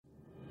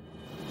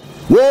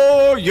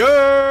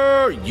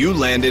Warrior! You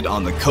landed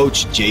on the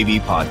Coach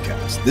JV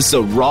podcast. This is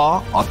a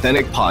raw,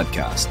 authentic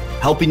podcast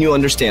helping you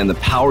understand the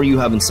power you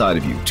have inside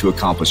of you to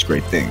accomplish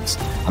great things.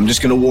 I'm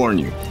just going to warn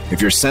you, if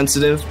you're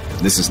sensitive,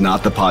 this is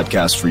not the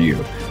podcast for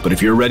you. But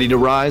if you're ready to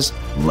rise,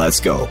 let's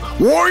go.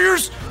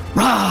 Warriors,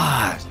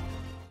 rise!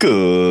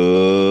 Good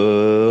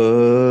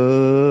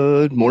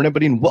morning,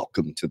 everybody, and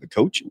welcome to the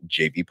Coach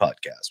JV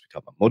podcast. We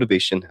talk about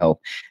motivation, health,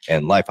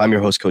 and life. I'm your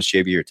host, Coach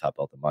JV, your top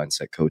health and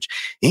mindset coach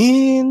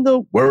in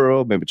the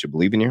world. Remember to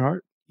believe in your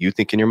heart. You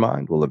think in your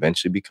mind will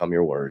eventually become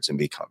your words and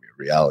become your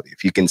reality.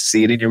 If you can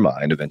see it in your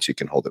mind, eventually you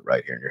can hold it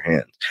right here in your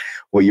hands.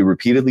 What you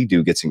repeatedly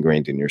do gets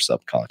ingrained in your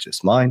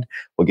subconscious mind.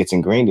 What gets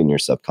ingrained in your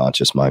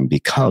subconscious mind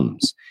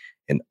becomes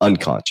an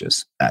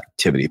unconscious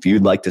activity. If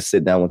you'd like to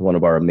sit down with one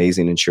of our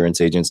amazing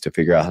insurance agents to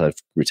figure out how to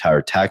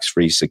retire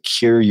tax-free,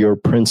 secure your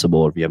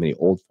principal, or if you have any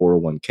old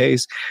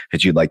 401ks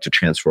that you'd like to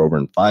transfer over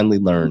and finally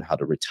learn how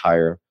to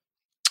retire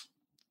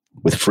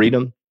with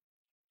freedom,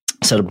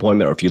 set an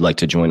appointment, or if you'd like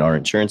to join our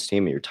insurance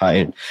team and you're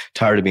tired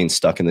of being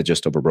stuck in the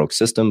just over broke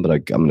system, but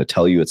I'm going to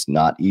tell you it's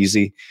not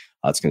easy.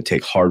 It's going to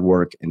take hard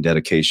work and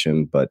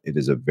dedication, but it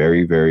is a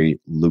very,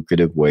 very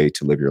lucrative way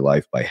to live your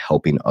life by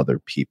helping other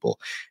people.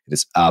 It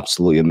is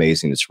absolutely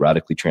amazing. It's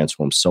radically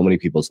transformed so many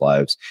people's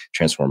lives,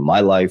 transformed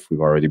my life.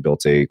 We've already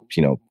built it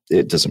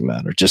doesn't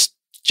matter. Just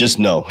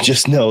know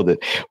that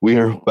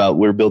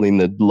we're building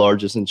the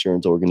largest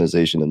insurance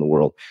organization in the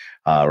world.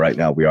 Right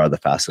now, we are the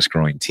fastest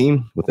growing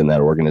team within that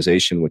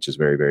organization, which is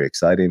very, very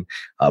exciting.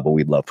 But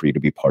we'd love for you to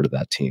be part of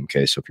that team.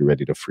 Okay, so if you're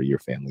ready to free your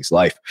family's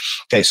life.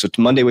 Okay, so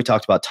Monday we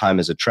talked about time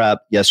as a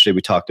trap. Yesterday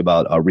we talked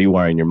about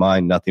rewiring your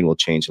mind. Nothing will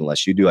change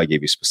unless you do. I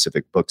gave you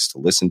specific books to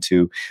listen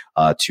to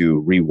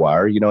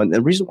rewire. And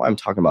the reason why I'm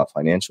talking about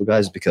financial,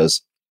 guys, is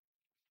because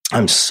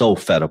I'm so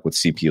fed up with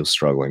CPO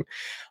struggling.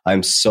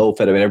 I'm so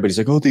fed up. And everybody's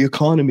like, oh, the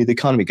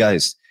economy.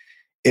 Guys,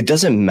 it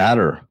doesn't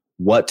matter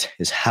what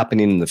is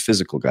happening in the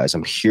physical, guys.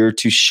 I'm here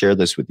to share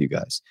this with you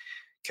guys,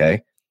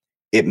 okay?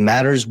 It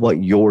matters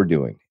what you're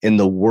doing. In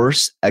the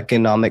worst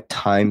economic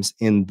times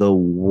in the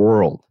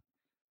world,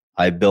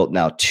 I built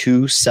now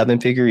 2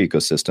 7-figure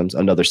ecosystems,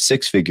 another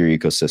 6-figure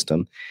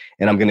ecosystem,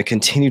 and I'm going to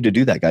continue to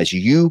do that, guys.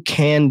 You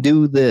can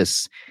do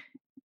this.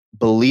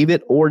 Believe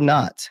it or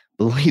not.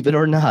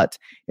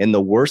 In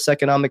the worst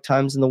economic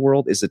times in the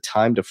world is a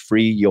time to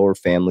free your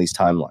family's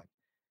timeline.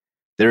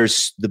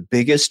 There's the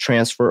biggest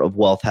transfer of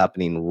wealth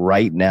happening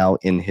right now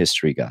in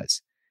history,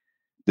 guys.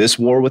 This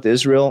war with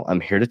Israel,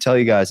 I'm here to tell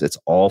you guys, it's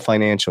all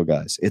financial,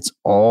 guys. It's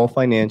all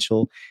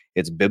financial.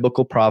 It's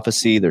biblical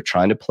prophecy. They're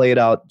trying to play it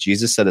out.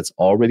 Jesus said it's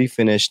already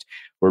finished.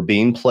 We're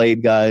being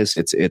played, guys.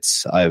 We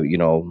can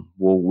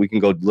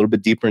go a little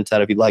bit deeper into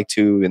that if you'd like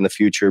to in the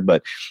future,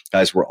 but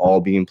guys, we're all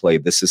being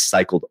played. This is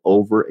cycled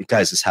over.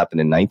 Guys, this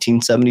happened in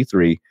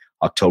 1973,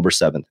 October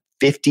 7th.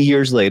 50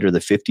 years later, the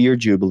 50-year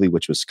Jubilee,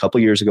 which was a couple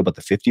years ago, but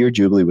the 50-year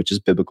Jubilee, which is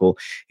biblical,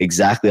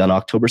 exactly on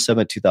October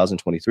 7th,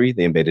 2023,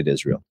 they invaded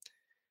Israel.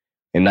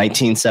 In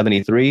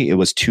 1973, it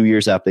was 2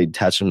 years after they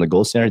detached from the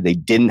gold standard. They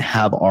didn't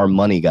have our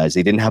money, guys.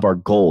 They didn't have our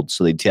gold,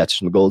 so they detached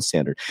from the gold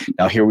standard.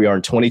 Now, here we are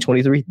in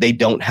 2023. They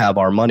don't have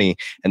our money,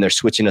 and they're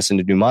switching us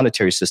into a new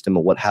monetary system.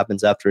 And what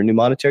happens after a new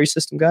monetary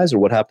system, guys, or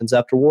what happens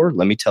after war?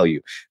 Let me tell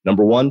you.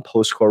 Number one,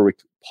 post-war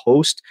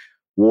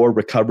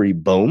recovery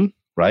boom.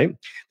 Right?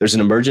 There's an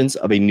emergence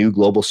of a new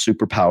global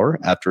superpower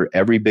after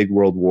every big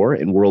world war.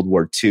 In World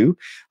War II,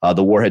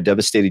 the war had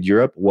devastated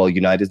Europe, while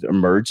United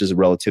emerged as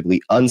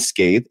relatively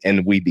unscathed,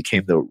 and we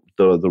became the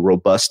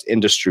robust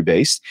industry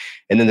base.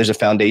 And then there's a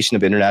foundation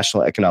of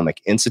international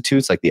economic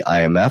institutes like the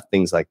IMF,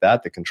 things like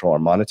that control our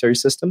monetary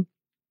system.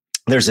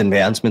 There's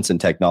advancements in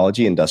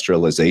technology,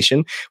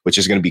 industrialization, which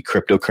is going to be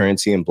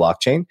cryptocurrency and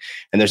blockchain.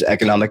 And there's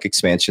economic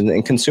expansion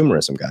and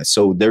consumerism, guys.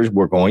 So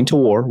we're going to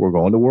war. We're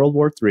going to World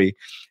War III.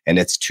 And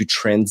it's to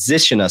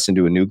transition us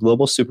into a new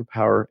global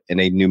superpower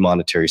and a new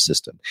monetary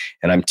system.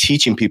 And I'm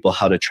teaching people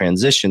how to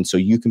transition so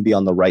you can be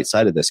on the right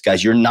side of this.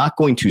 Guys, you're not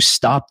going to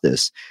stop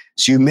this.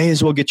 So you may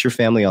as well get your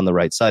family on the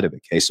right side of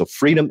it. Okay. So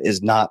freedom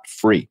is not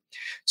free.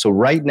 So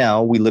right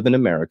now we live in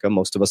America.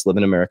 Most of us live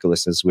in America.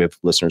 We have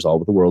listeners all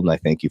over the world, and I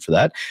thank you for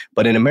that.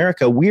 But in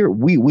America,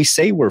 we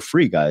say we're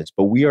free, guys,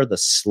 but we are the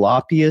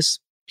sloppiest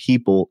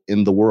people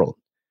in the world.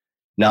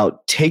 Now,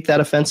 take that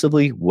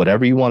offensively,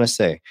 whatever you want to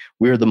say.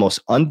 We are the most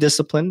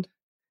undisciplined,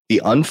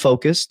 the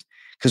unfocused,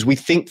 because we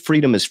think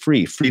freedom is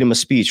free, freedom of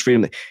speech,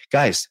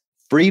 Guys,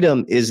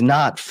 freedom is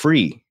not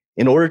free.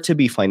 In order to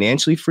be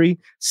financially free,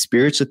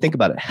 spiritually, think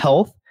about it,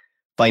 health,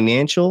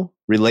 financial,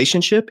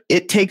 relationship,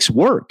 it takes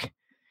work.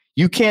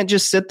 You can't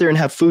just sit there and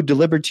have food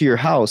delivered to your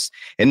house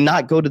and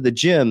not go to the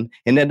gym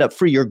and end up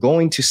free. You're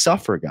going to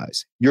suffer,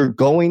 guys. You're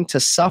going to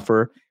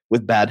suffer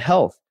with bad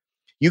health.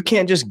 You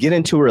can't just get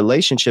into a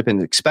relationship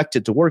and expect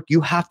it to work. You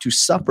have to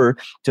suffer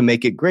to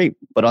make it great.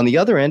 But on the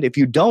other end, if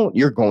you don't,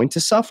 you're going to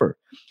suffer.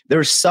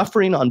 There's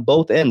suffering on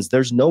both ends.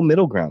 There's no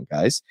middle ground,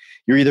 guys.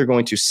 You're either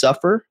going to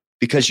suffer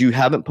because you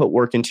haven't put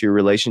work into your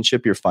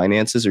relationship, your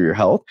finances, or your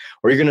health,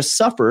 or you're going to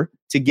suffer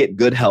to get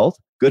good health,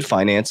 good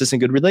finances,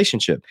 and good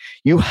relationship.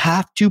 You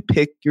have to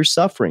pick your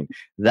suffering.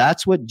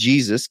 That's what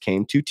Jesus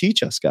came to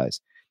teach us, guys.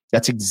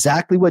 That's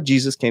exactly what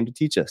Jesus came to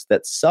teach us,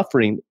 that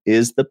suffering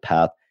is the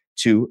path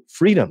to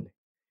freedom.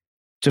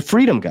 To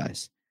freedom,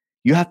 guys.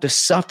 You have to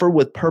suffer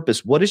with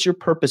purpose. What is your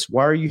purpose?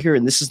 Why are you here?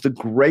 And this is the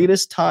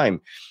greatest time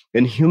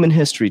in human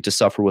history to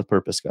suffer with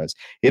purpose, guys.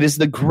 It is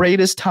the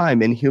greatest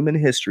time in human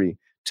history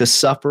to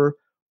suffer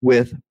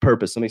with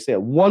purpose. Let me say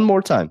it one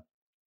more time.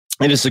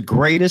 It is the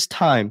greatest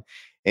time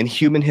in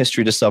human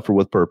history to suffer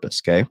with purpose,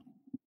 okay?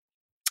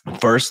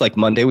 First, like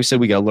Monday, we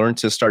said we got to learn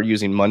to start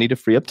using money to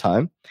free up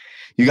time.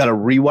 You got to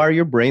rewire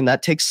your brain.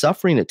 That takes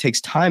suffering. It takes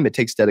time. It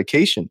takes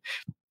dedication.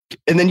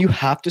 And then you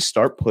have to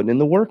start putting in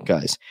the work,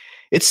 guys.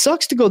 It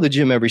sucks to go to the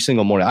gym every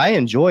single morning. I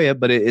enjoy it,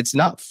 but it's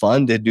not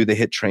fun to do the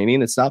HIIT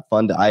training. It's not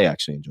fun I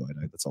actually enjoy it.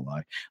 That's a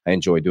lie. I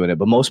enjoy doing it,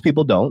 but most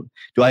people don't.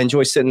 Do I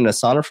enjoy sitting in a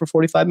sauna for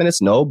 45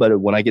 minutes? No, but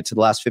when I get to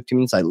the last 15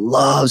 minutes, I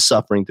love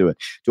suffering through it.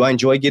 Do I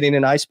enjoy getting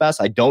an ice bath?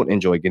 I don't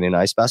enjoy getting an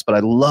ice bath, but I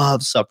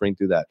love suffering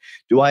through that.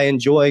 Do I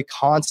enjoy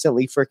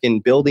constantly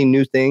freaking building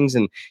new things?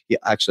 And yeah,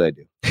 actually I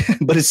do,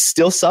 but it's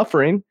still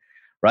suffering,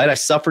 right? I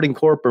suffered in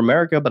corporate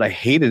America, but I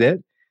hated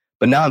it.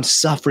 But now I'm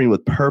suffering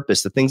with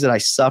purpose. The things that I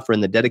suffer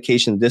and the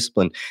dedication and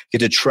discipline, I get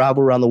to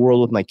travel around the world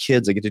with my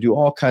kids. I get to do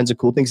all kinds of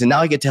cool things. And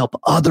now I get to help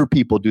other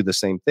people do the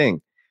same thing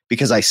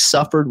because I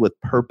suffered with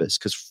purpose,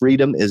 because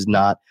freedom is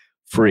not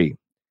free.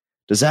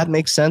 Does that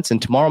make sense?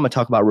 And tomorrow I'm going to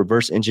talk about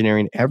reverse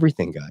engineering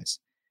everything, guys.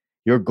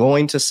 You're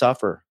going to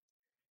suffer.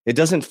 It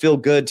doesn't feel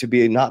good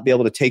to not be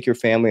able to take your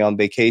family on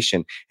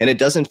vacation. And it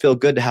doesn't feel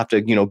good to have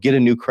to, get a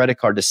new credit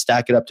card to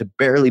stack it up to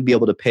barely be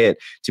able to pay it,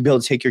 to be able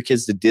to take your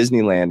kids to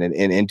Disneyland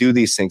and do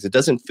these things. It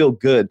doesn't feel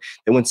good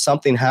that when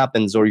something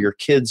happens or your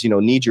kids,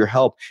 need your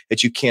help,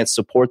 that you can't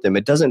support them.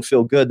 It doesn't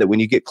feel good that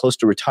when you get close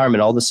to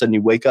retirement, all of a sudden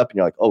you wake up and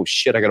you're like, oh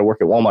shit, I got to work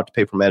at Walmart to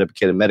pay for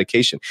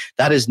medication.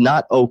 That is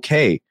not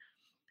okay.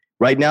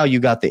 Right now, you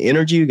got the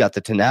energy, you got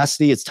the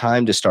tenacity. It's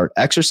time to start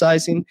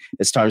exercising.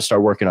 It's time to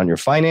start working on your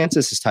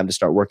finances. It's time to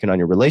start working on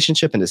your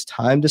relationship. And it's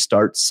time to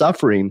start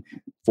suffering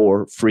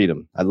for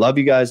freedom. I love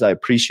you guys. I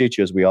appreciate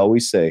you. As we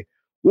always say,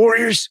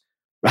 warriors,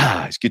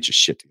 rise, get your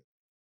shit together.